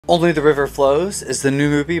Only the River Flows is the new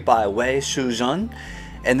movie by Shujun,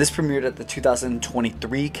 and this premiered at the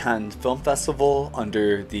 2023 Cannes Film Festival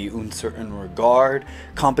under the Uncertain Regard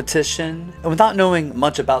competition. And without knowing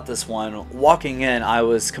much about this one, walking in, I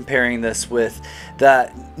was comparing this with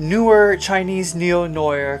that newer Chinese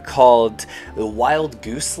neo-noir called The Wild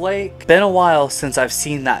Goose Lake. Been a while since I've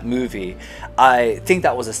seen that movie. I think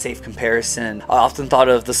that was a safe comparison. I often thought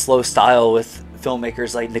of the slow style with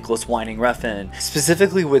filmmakers like Nicholas Winding Refn,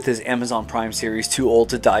 specifically with his Amazon Prime series Too Old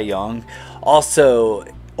to Die Young. Also,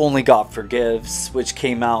 Only God Forgives, which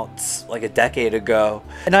came out like a decade ago.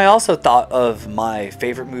 And I also thought of my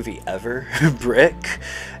favorite movie ever, Brick,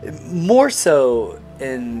 more so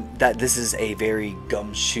in that this is a very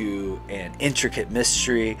gumshoe and intricate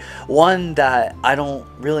mystery, one that I don't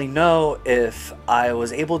really know if I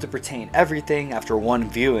was able to retain everything after one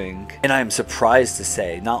viewing. And I am surprised to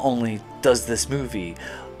say, not only does this movie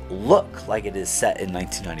look like it is set in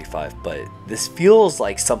 1995, but this feels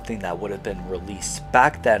like something that would have been released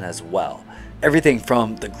back then as well. Everything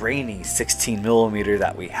from the grainy 16mm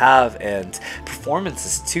that we have, and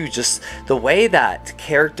performances too, just the way that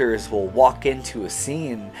characters will walk into a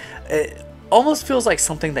scene, it almost feels like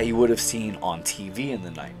something that you would have seen on TV in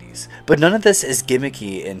the 90s. But none of this is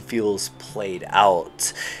gimmicky and feels played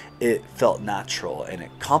out. It felt natural and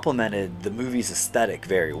it complemented the movie's aesthetic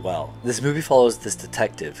very well. This movie follows this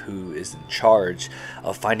detective who is in charge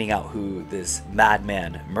of finding out who this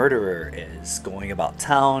madman murderer is, going about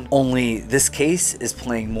town, only this case is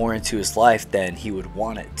playing more into his life than he would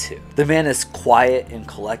want it to. The man is quiet and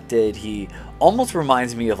collected. He almost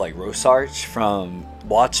reminds me of like Rosarch from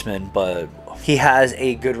Watchmen, but he has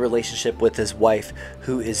a good relationship with his wife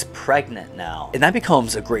who is pregnant now. And that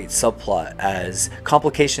becomes a great subplot as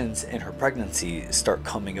complications in her pregnancy start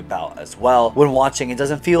coming about as well. When watching, it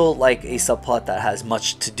doesn't feel like a subplot that has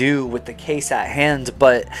much to do with the case at hand,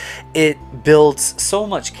 but it builds so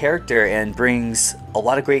much character and brings a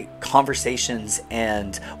lot of great conversations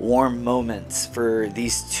and warm moments for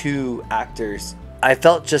these two actors. I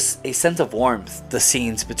felt just a sense of warmth, the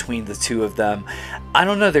scenes between the two of them. I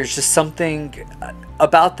don't know, there's just something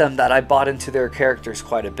about them that I bought into their characters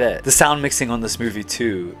quite a bit. The sound mixing on this movie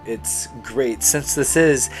too, it's great. Since this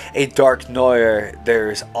is a dark noir,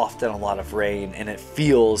 there's often a lot of rain and it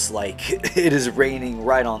feels like it is raining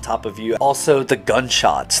right on top of you. Also, the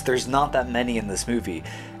gunshots, there's not that many in this movie.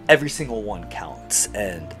 Every single one counts,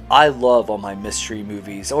 and I love all my mystery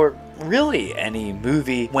movies, or really any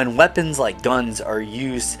movie, when weapons like guns are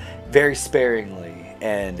used very sparingly,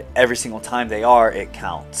 and every single time they are, it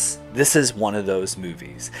counts. This is one of those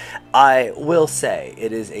movies. I will say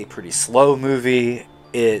it is a pretty slow movie.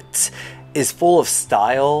 It is full of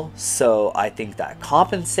style, so I think that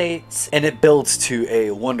compensates, and it builds to a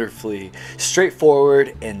wonderfully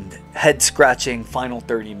straightforward and head-scratching final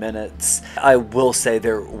 30 minutes. I will say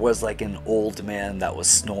there was like an old man that was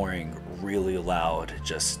snoring really loud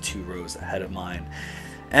just 2 rows ahead of mine.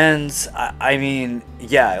 And I mean,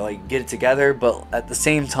 yeah, like, get it together, but at the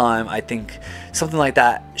same time, I think something like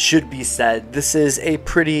that should be said. This is a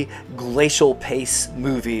pretty glacial pace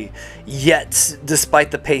movie, yet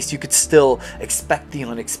despite the pace, you could still expect the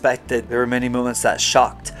unexpected. There were many moments that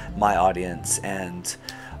shocked my audience, and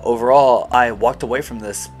overall, I walked away from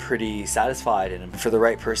this pretty satisfied, and for the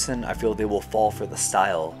right person, I feel they will fall for the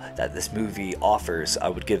style that this movie offers. I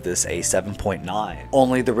would give this a 7.9.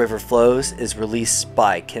 Only the River Flows is released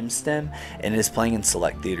by Kimstim and is playing in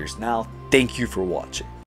select theaters now. Thank you for watching.